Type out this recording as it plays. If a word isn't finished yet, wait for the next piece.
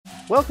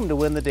Welcome to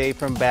Win the Day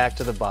from Back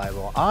to the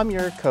Bible. I'm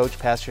your coach,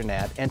 Pastor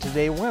Nat, and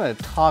today we're going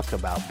to talk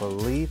about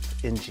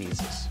belief in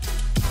Jesus.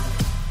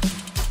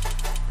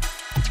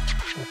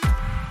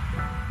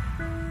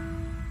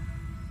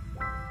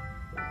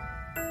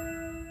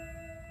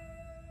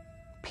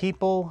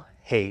 People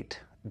hate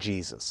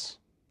Jesus.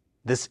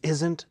 This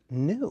isn't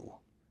new.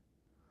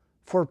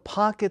 For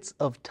pockets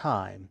of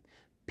time,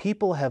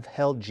 people have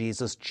held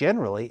Jesus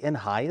generally in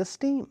high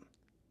esteem.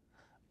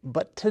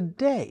 But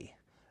today,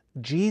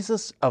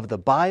 Jesus of the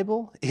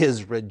Bible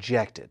is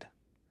rejected.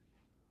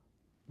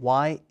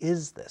 Why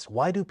is this?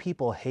 Why do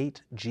people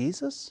hate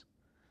Jesus?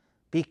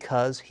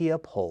 Because he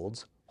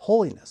upholds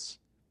holiness.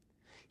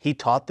 He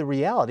taught the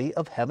reality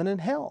of heaven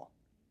and hell.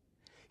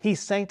 He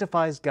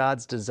sanctifies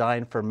God's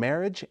design for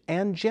marriage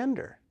and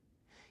gender.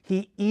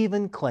 He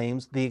even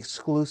claims the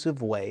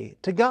exclusive way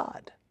to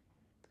God.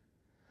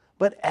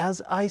 But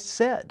as I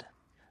said,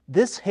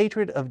 this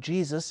hatred of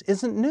Jesus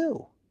isn't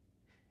new.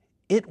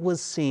 It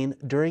was seen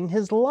during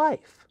his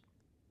life.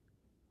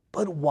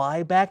 But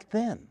why back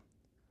then?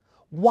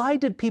 Why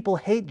did people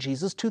hate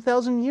Jesus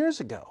 2,000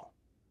 years ago?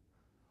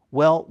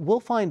 Well,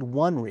 we'll find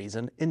one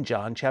reason in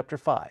John chapter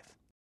 5.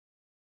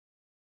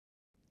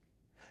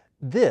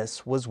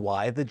 This was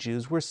why the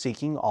Jews were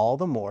seeking all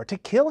the more to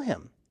kill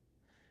him.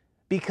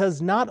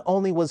 Because not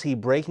only was he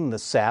breaking the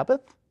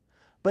Sabbath,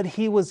 but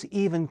he was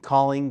even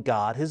calling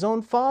God his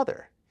own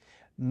Father,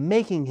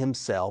 making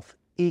himself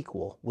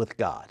equal with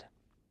God.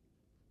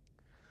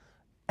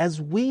 As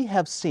we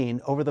have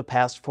seen over the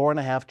past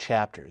 4.5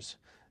 chapters,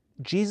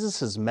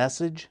 Jesus'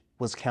 message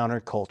was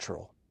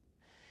countercultural.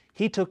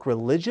 He took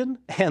religion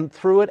and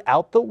threw it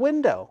out the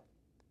window.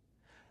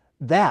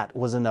 That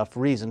was enough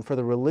reason for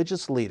the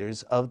religious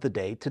leaders of the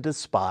day to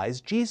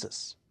despise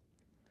Jesus.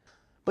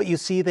 But you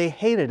see, they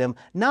hated him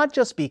not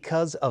just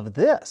because of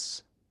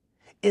this.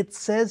 It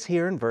says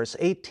here in verse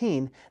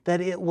 18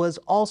 that it was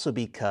also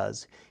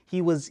because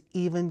he was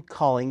even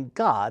calling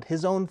God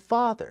his own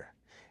Father,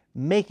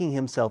 making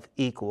himself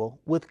equal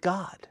with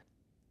God.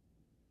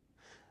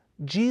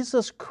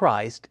 Jesus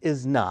Christ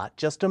is not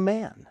just a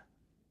man.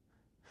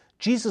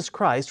 Jesus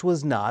Christ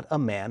was not a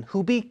man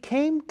who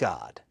became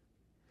God.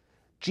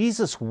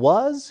 Jesus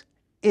was,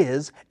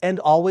 is, and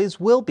always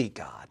will be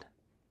God.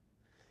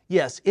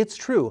 Yes, it's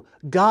true,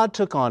 God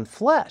took on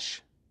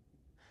flesh.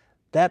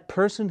 That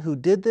person who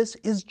did this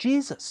is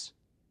Jesus.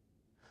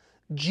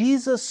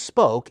 Jesus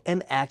spoke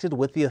and acted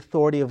with the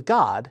authority of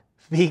God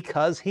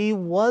because he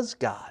was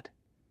God.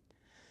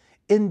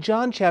 In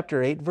John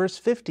chapter 8, verse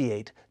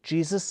 58,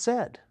 Jesus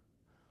said,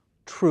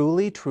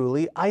 "Truly,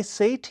 truly, I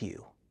say to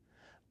you,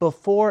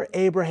 before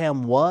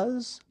Abraham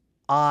was,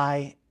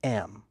 I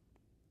am."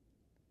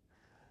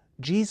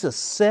 Jesus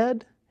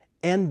said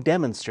and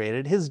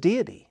demonstrated his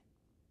deity.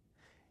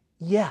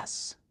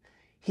 Yes,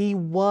 he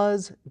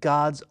was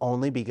God's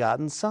only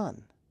begotten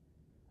Son.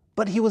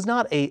 But he was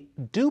not a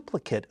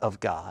duplicate of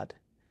God.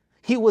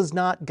 He was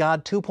not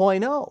God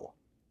 2.0.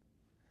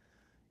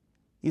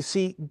 You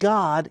see,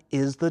 God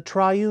is the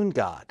triune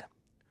God,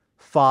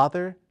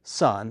 Father,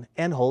 Son,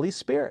 and Holy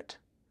Spirit.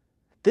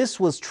 This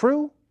was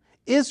true,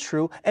 is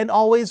true, and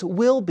always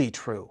will be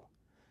true.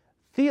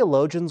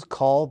 Theologians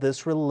call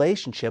this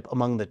relationship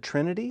among the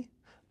Trinity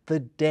the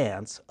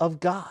dance of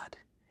God.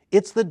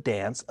 It's the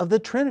dance of the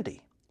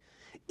Trinity.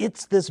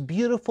 It's this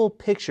beautiful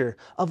picture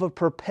of a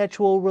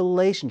perpetual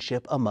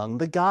relationship among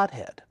the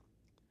Godhead.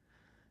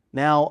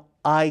 Now,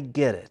 I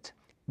get it.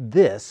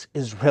 This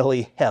is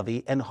really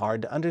heavy and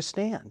hard to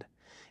understand.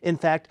 In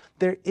fact,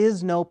 there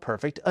is no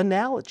perfect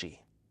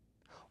analogy.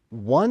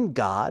 One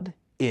God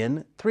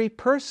in 3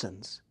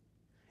 persons.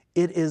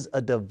 It is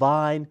a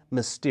divine,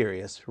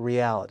 mysterious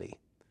reality.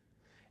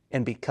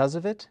 And because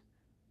of it,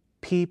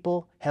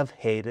 people have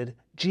hated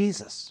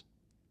Jesus.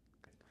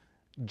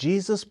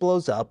 Jesus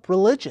blows up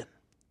religion.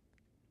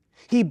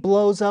 He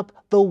blows up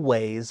the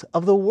ways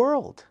of the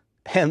world.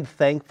 And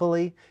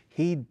thankfully,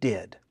 he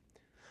did.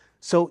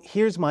 So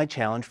here's my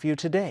challenge for you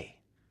today.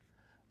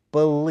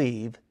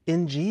 Believe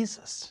in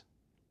Jesus.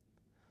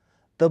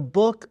 The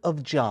book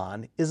of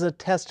John is a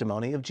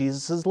testimony of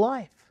Jesus'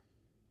 life.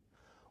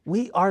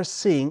 We are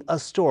seeing a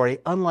story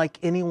unlike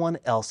anyone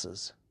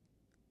else's.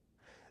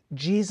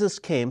 Jesus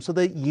came so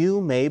that you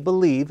may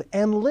believe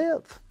and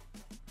live.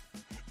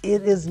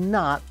 It is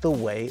not the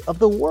way of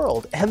the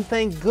world, and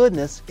thank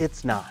goodness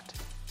it's not.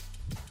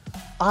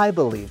 I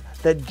believe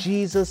that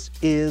Jesus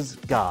is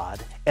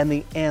God and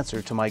the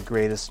answer to my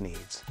greatest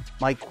needs.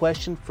 My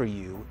question for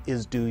you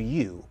is, do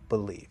you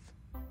believe?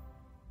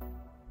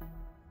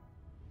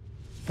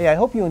 Hey, I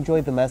hope you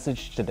enjoyed the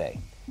message today.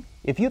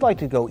 If you'd like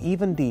to go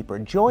even deeper,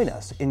 join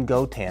us in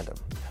Go Tandem.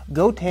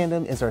 Go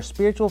Tandem is our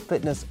spiritual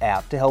fitness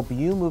app to help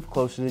you move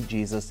closer to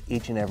Jesus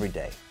each and every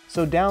day.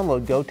 So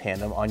download Go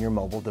Tandem on your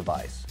mobile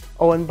device.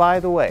 Oh, and by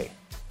the way,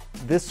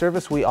 this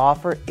service we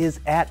offer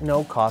is at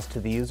no cost to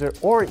the user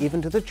or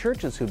even to the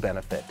churches who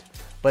benefit,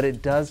 but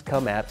it does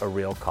come at a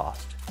real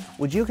cost.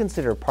 Would you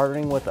consider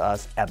partnering with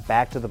us at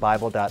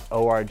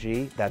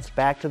backtothebible.org? That's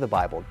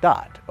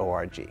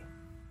backtothebible.org.